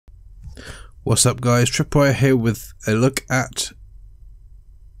What's up guys, Tripwire here with a look at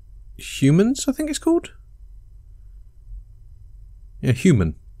Humans, I think it's called? Yeah,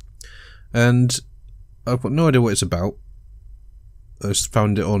 Human. And I've got no idea what it's about. I just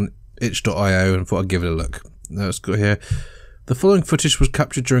found it on itch.io and thought I'd give it a look. Now it's got here. The following footage was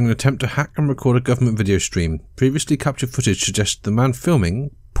captured during an attempt to hack and record a government video stream. Previously captured footage suggests the man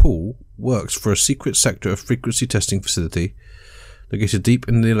filming, Paul, works for a secret sector of frequency testing facility located deep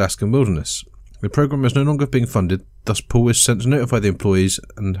in the Alaskan wilderness. The program is no longer being funded, thus Paul is sent to notify the employees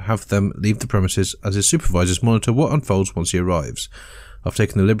and have them leave the premises as his supervisors monitor what unfolds once he arrives. I've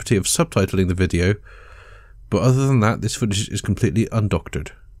taken the liberty of subtitling the video, but other than that, this footage is completely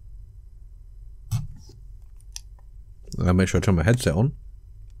undoctored. I'll make sure I turn my headset on.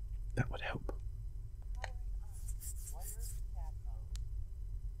 That would help.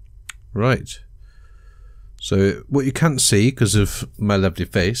 Right. So what you can't see because of my lovely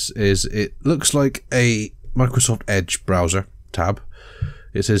face is it looks like a Microsoft Edge browser tab.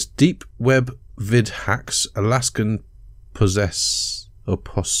 It says Deep Web Vid Hacks Alaskan Possession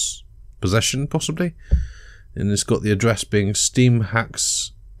possibly, and it's got the address being Steam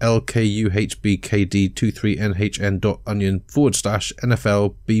Hacks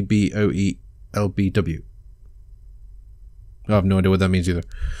LKUHBKD23NHN.onion/NFL BBOELBW. I have no idea what that means either.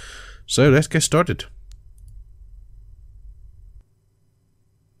 So let's get started.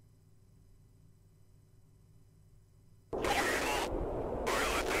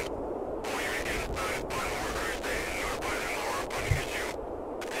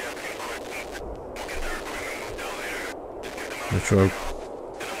 Metro.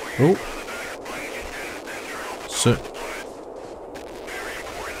 Oh. So.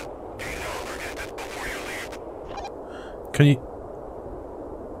 Can you?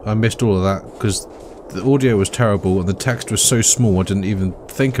 I missed all of that because the audio was terrible and the text was so small I didn't even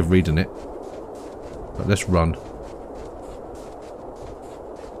think of reading it. But let's run.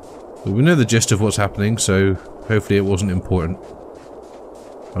 But we know the gist of what's happening, so hopefully it wasn't important.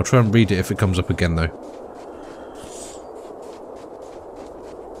 I'll try and read it if it comes up again though.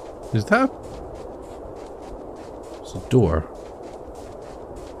 Is that? It's a door.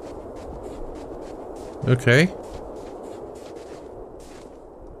 Okay.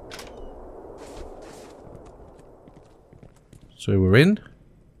 So we're in.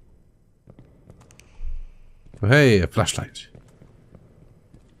 Oh, hey, a flashlight.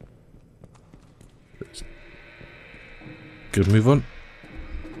 Good, move on.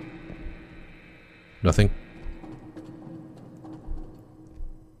 Nothing.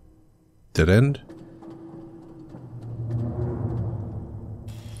 Dead end.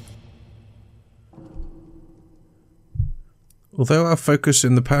 Although our focus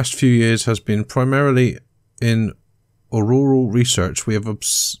in the past few years has been primarily in auroral research, we have oh,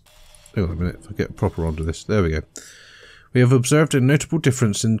 a minute, if I get proper onto this. There we go. We have observed a notable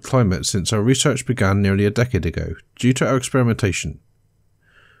difference in climate since our research began nearly a decade ago, due to our experimentation.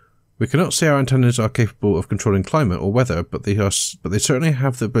 We cannot say our antennas are capable of controlling climate or weather, but they certainly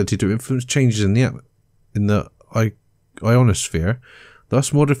have the ability to influence changes in the ionosphere,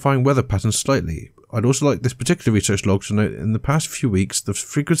 thus modifying weather patterns slightly. I'd also like this particular research log to note that in the past few weeks, the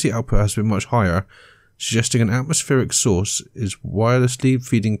frequency output has been much higher, suggesting an atmospheric source is wirelessly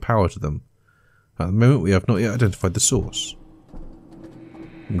feeding power to them. At the moment, we have not yet identified the source.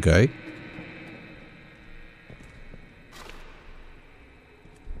 Okay.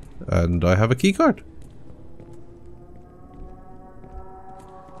 And I have a key card.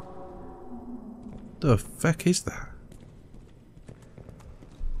 The fuck is that?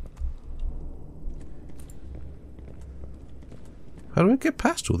 How do I get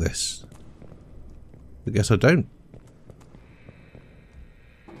past all this? I guess I don't.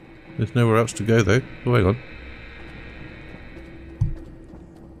 There's nowhere else to go though. Oh, hang on.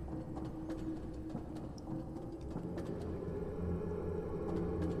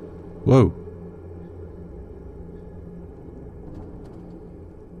 Whoa.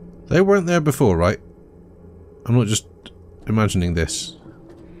 They weren't there before, right? I'm not just imagining this.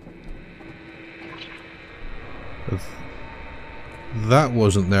 That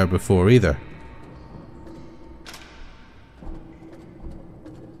wasn't there before either.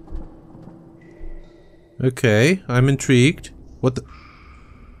 Okay, I'm intrigued. What the...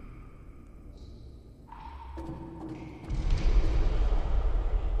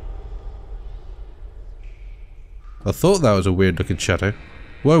 I thought that was a weird looking shadow.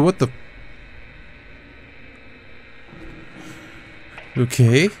 Whoa, what the...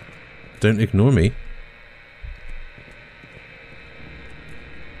 Okay. Don't ignore me.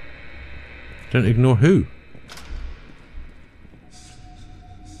 Don't ignore who?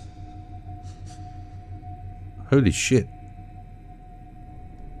 Holy shit.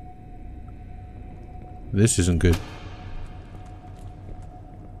 This isn't good.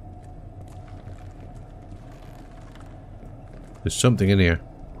 There's something in here.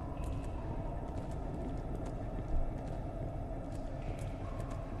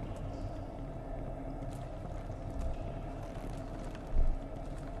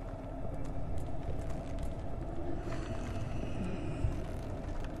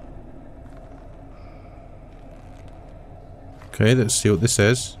 Okay, let's see what this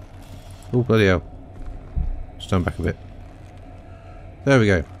says. Oh, bloody hell. Stand back a bit. There we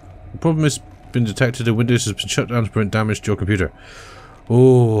go. The problem has been detected and Windows has been shut down to prevent damage to your computer.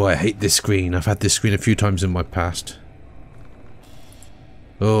 Oh, I hate this screen. I've had this screen a few times in my past.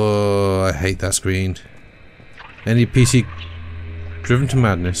 Oh, I hate that screen. Any PC driven to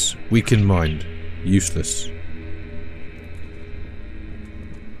madness, weak in mind, useless.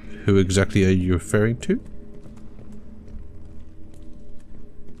 Who exactly are you referring to?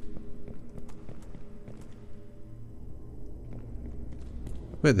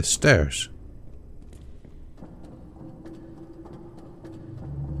 Where are the stairs?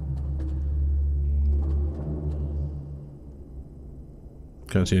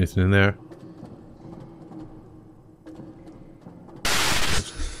 Can't see anything in there.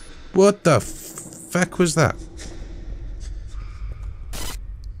 What the fuck was that?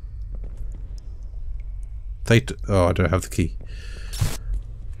 Oh, I don't have the key.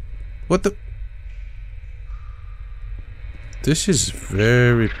 What the? This is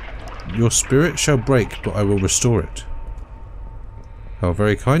very... Your spirit shall break, but I will restore it. How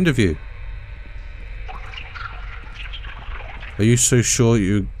very kind of you. Are you so sure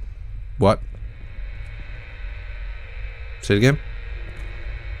you... What? Say it again?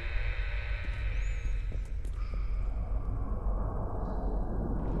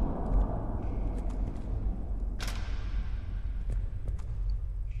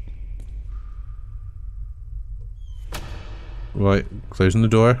 Right, closing the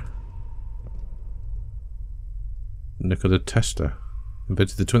door. Nikola Tesla.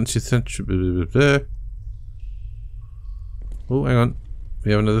 Invented the 20th century. Blah, blah, blah, blah. Oh, hang on.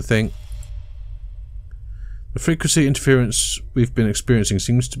 We have another thing. The frequency interference we've been experiencing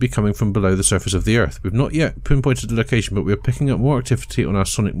seems to be coming from below the surface of the Earth. We've not yet pinpointed the location, but we are picking up more activity on our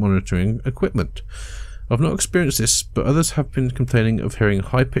sonic monitoring equipment. I've not experienced this, but others have been complaining of hearing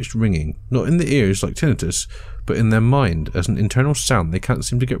high-pitched ringing, not in the ears like tinnitus, but in their mind as an internal sound they can't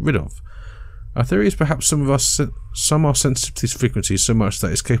seem to get rid of. Our theory is perhaps some are sensitive to these frequencies so much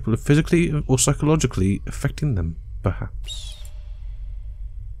that it's capable of physically or psychologically affecting them, perhaps.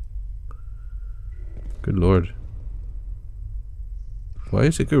 Good lord. Why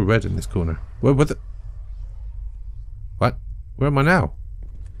does it go red in this corner? What the... What? Where am I now?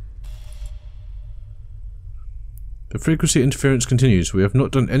 The frequency interference continues. We have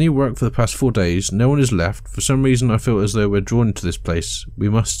not done any work for the past 4 days. No one is left. For some reason I feel as though we're drawn to this place. We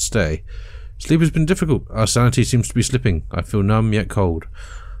must stay. Sleep has been difficult. Our sanity seems to be slipping. I feel numb yet cold.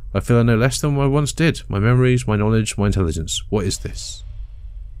 I feel I know less than I once did. My memories, my knowledge, my intelligence. What is this?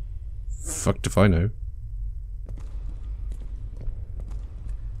 Fucked if I know.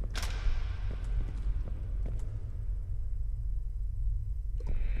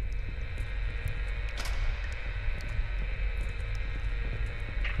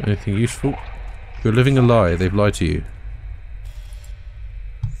 Anything useful? You're living a lie. They've lied to you.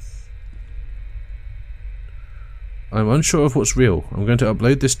 I'm unsure of what's real. I'm going to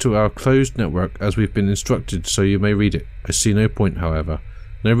upload this to our closed network as we've been instructed, so you may read it. I see no point, however.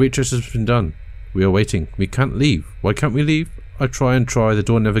 No research has been done. We are waiting. We can't leave. Why can't we leave? I try and try. The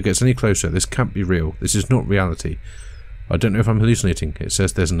door never gets any closer. This can't be real. This is not reality. I don't know if I'm hallucinating. It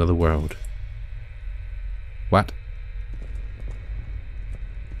says there's another world. What?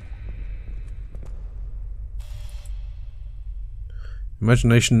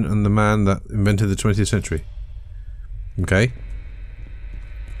 Imagination and the man that invented the 20th century. Okay.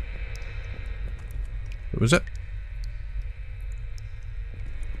 What was that?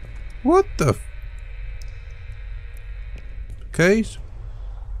 What the f... Okay.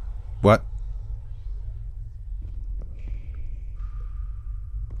 What?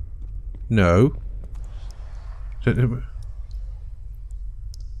 No.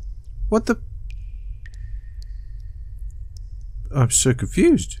 What the... I'm so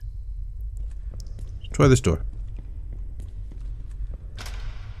confused. Let's try this door.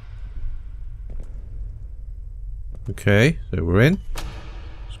 Okay, so we're in.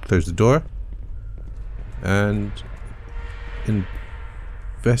 Let's close the door. And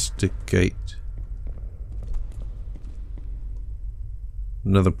investigate.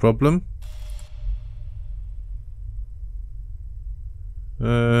 Another problem.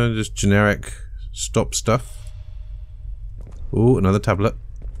 Just generic stop stuff. Ooh, another tablet.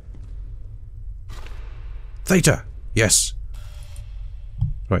 Theta! Yes!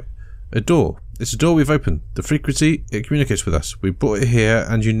 Right. A door. It's a door we've opened. The frequency, it communicates with us. We brought it here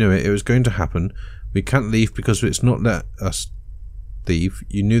and you knew it. It was going to happen. We can't leave because it's not let us leave.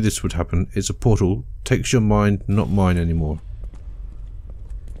 You knew this would happen. It's a portal. Takes your mind, not mine anymore.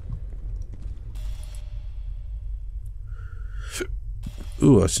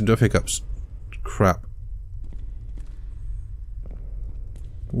 Ooh, I seem to have hiccups. Crap.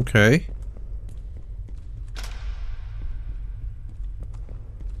 Okay.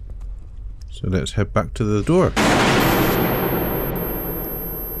 So let's head back to the door.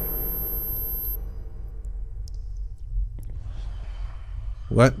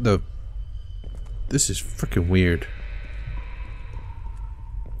 What the... This is freaking weird.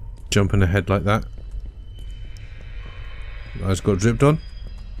 Jumping ahead like that. I just got dripped on.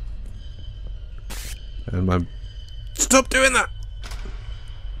 And my... Stop doing that!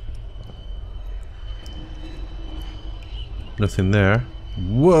 Nothing there.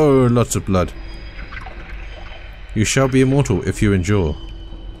 Whoa, lots of blood. You shall be immortal if you endure.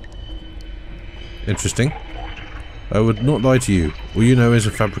 Interesting. I would not lie to you. All you know is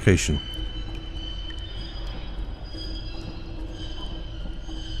a fabrication.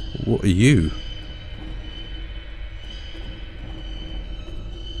 What are you?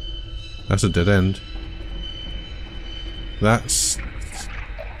 That's a dead end. That's...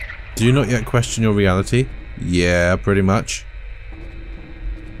 Do you not yet question your reality? Yeah, pretty much.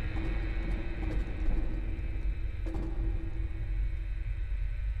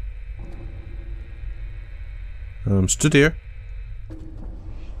 Stood here.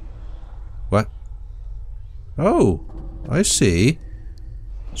 What? Oh, I see.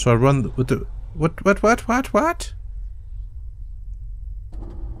 So I run with the... What?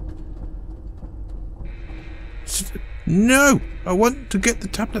 No! I want to get the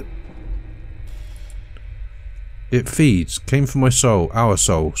tablet. It feeds. Came from my soul. Our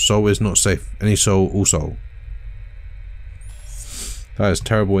soul. Soul is not safe. Any soul, all soul. That is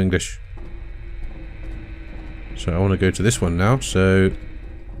terrible English. So I want to go to this one now, so...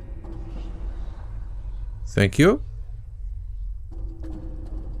 Thank you.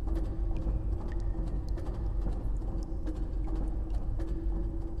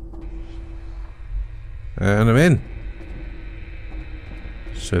 And I'm in.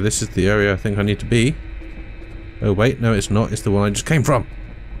 So this is the area I think I need to be. Oh wait, no it's not, it's the one I just came from.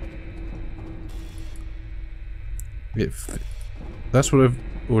 That's what I've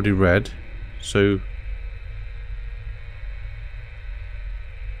already read, so...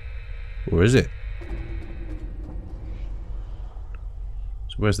 Or is it?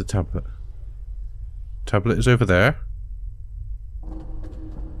 So where's the tablet? Tablet is over there.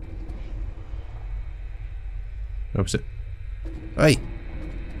 Oh, is it? Hey!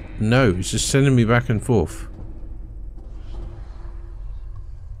 No, it's just sending me back and forth.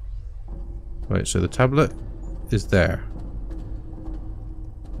 Right, so the tablet is there.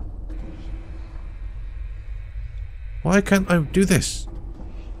 Why can't I do this?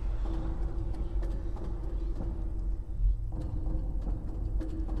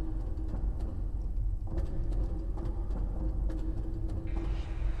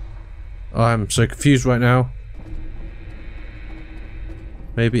 I'm so confused right now.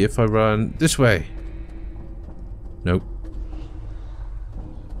 Maybe if I run this way. Nope.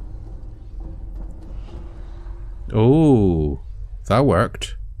 Oh, that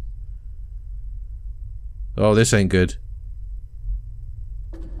worked. Oh, this ain't good.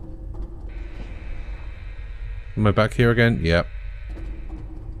 Am I back here again? Yep.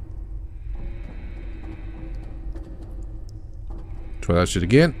 Try that shit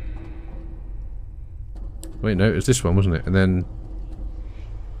again. Wait, no, it was this one, wasn't it? And then...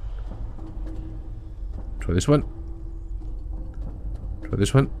 Try this one. Try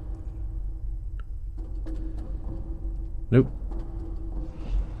this one. Nope.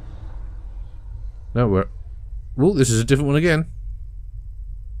 No, we're... Well, this is a different one again.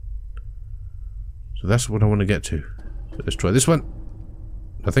 So that's what I want to get to. So let's try this one.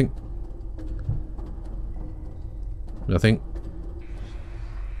 Nothing. Nothing.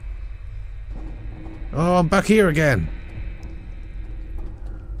 Oh, I'm back here again.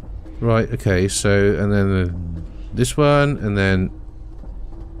 Right, okay, so, and then this one, and then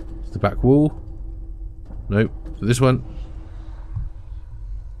the back wall. Nope, so this one.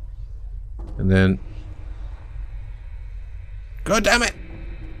 And then... God damn it!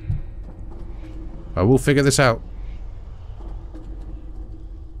 I will figure this out.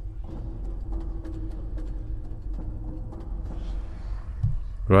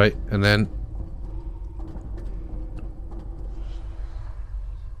 Right, and then...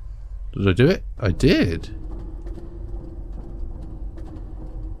 Did I do it? I did.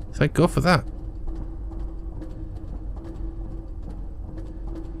 Thank God for that.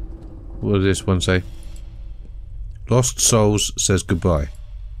 What does this one say? Lost Souls says goodbye.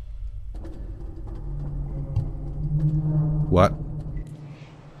 What?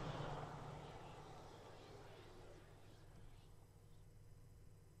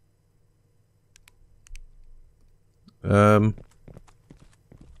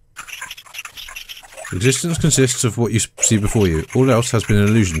 Existence consists of what you see before you. All else has been an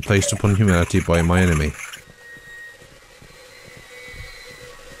illusion placed upon humanity by my enemy.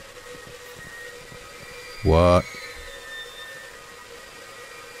 What?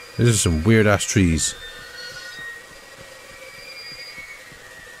 These are some weird ass trees.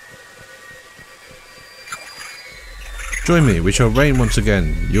 Join me, we shall reign once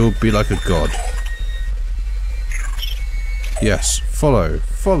again. You'll be like a god. Yes, follow,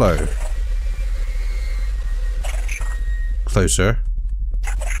 follow. Closer.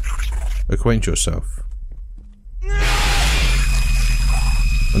 Acquaint yourself.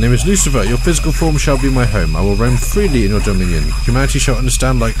 My name is Lucifer. Your physical form shall be my home. I will roam freely in your dominion. Humanity shall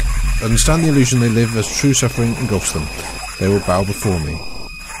understand the illusion they live as true suffering engulfs them. They will bow before me.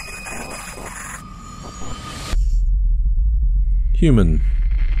 Human.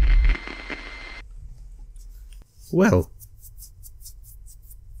 Well,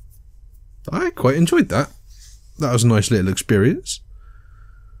 I quite enjoyed that. That was a nice little experience.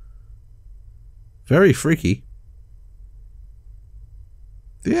 Very freaky.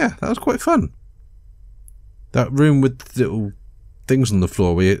 Yeah, that was quite fun. That room with little things on the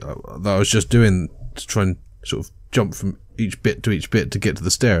floor that I was just doing to try and sort of jump from each bit to get to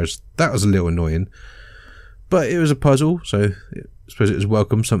the stairs. That was a little annoying. But it was a puzzle, so I suppose it was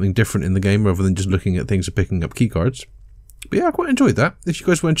welcome, something different in the game rather than just looking at things and picking up keycards. But yeah, I quite enjoyed that. If you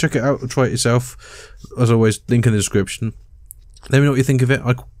guys want to check it out or try it yourself, as always, link in the description. Let me know what you think of it.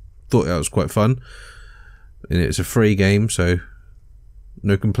 I thought that was quite fun. And it's a free game, so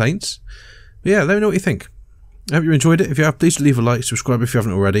no complaints. But yeah, let me know what you think. I hope you enjoyed it. If you have, please leave a like, subscribe if you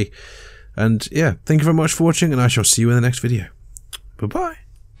haven't already. And yeah, thank you very much for watching, and I shall see you in the next video. Bye-bye.